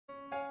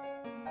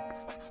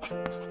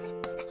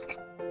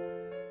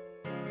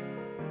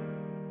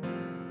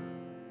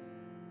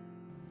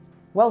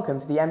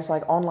Welcome to the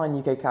MPsych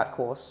online UKCAT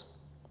course.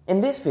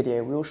 In this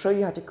video, we will show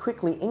you how to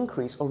quickly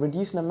increase or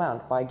reduce an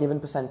amount by a given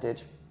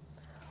percentage.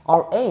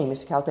 Our aim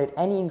is to calculate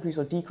any increase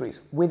or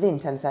decrease within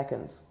 10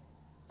 seconds.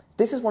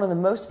 This is one of the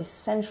most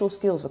essential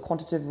skills for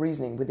quantitative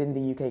reasoning within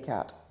the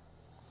UKCAT.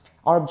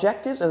 Our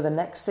objectives over the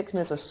next 6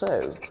 minutes or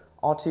so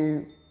are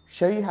to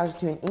show you how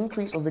to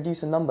increase or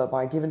reduce a number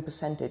by a given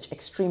percentage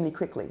extremely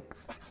quickly,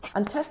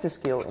 and test this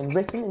skill in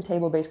written and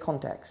table-based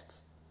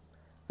contexts.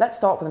 Let's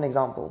start with an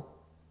example.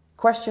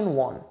 Question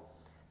 1.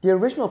 The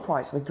original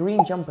price of a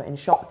green jumper in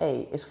shop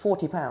A is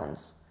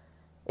 £40.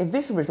 If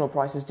this original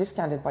price is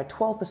discounted by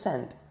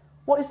 12%,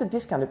 what is the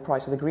discounted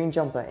price of the green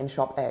jumper in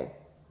shop A?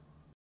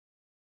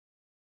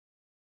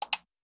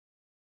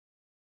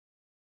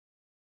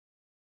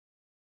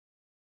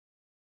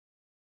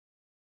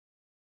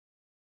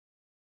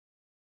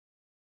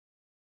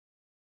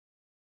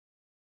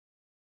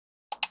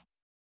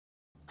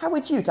 How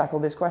would you tackle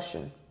this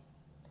question?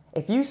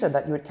 If you said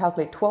that you would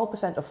calculate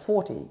 12% of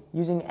 40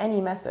 using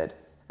any method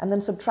and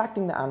then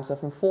subtracting the answer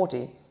from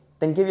 40,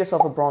 then give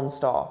yourself a bronze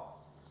star.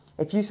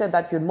 If you said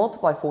that you would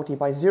multiply 40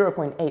 by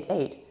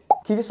 0.88,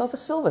 give yourself a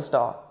silver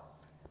star.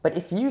 But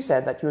if you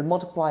said that you would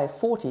multiply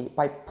 40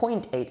 by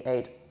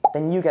 0.88,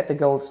 then you get the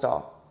gold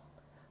star.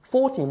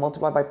 40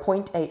 multiplied by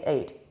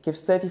 0.88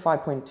 gives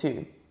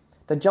 35.2.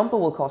 The jumper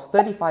will cost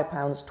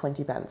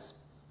 £35.20.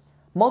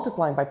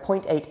 Multiplying by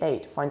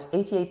 0.88 finds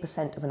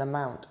 88% of an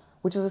amount,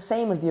 which is the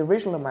same as the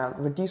original amount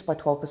reduced by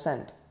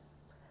 12%.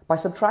 By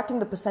subtracting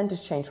the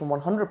percentage change from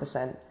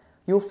 100%,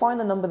 you will find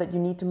the number that you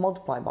need to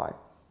multiply by.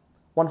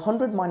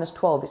 100 minus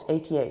 12 is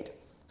 88,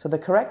 so the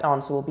correct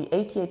answer will be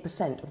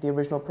 88% of the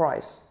original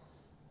price.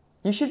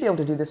 You should be able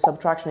to do this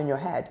subtraction in your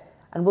head,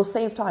 and will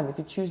save time if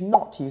you choose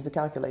not to use the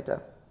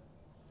calculator.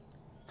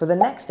 For the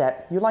next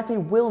step, you likely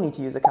will need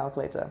to use the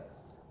calculator,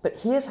 but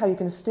here's how you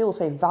can still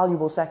save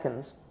valuable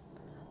seconds.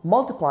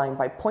 Multiplying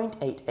by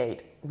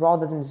 0.88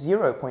 rather than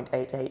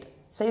 0.88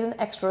 saves an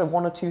extra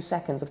 1 or 2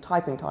 seconds of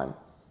typing time.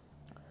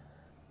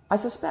 I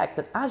suspect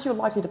that as you're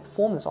likely to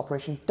perform this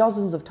operation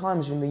dozens of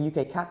times during the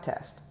UKCAT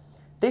test,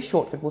 this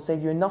shortcut will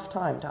save you enough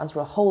time to answer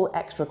a whole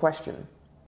extra question.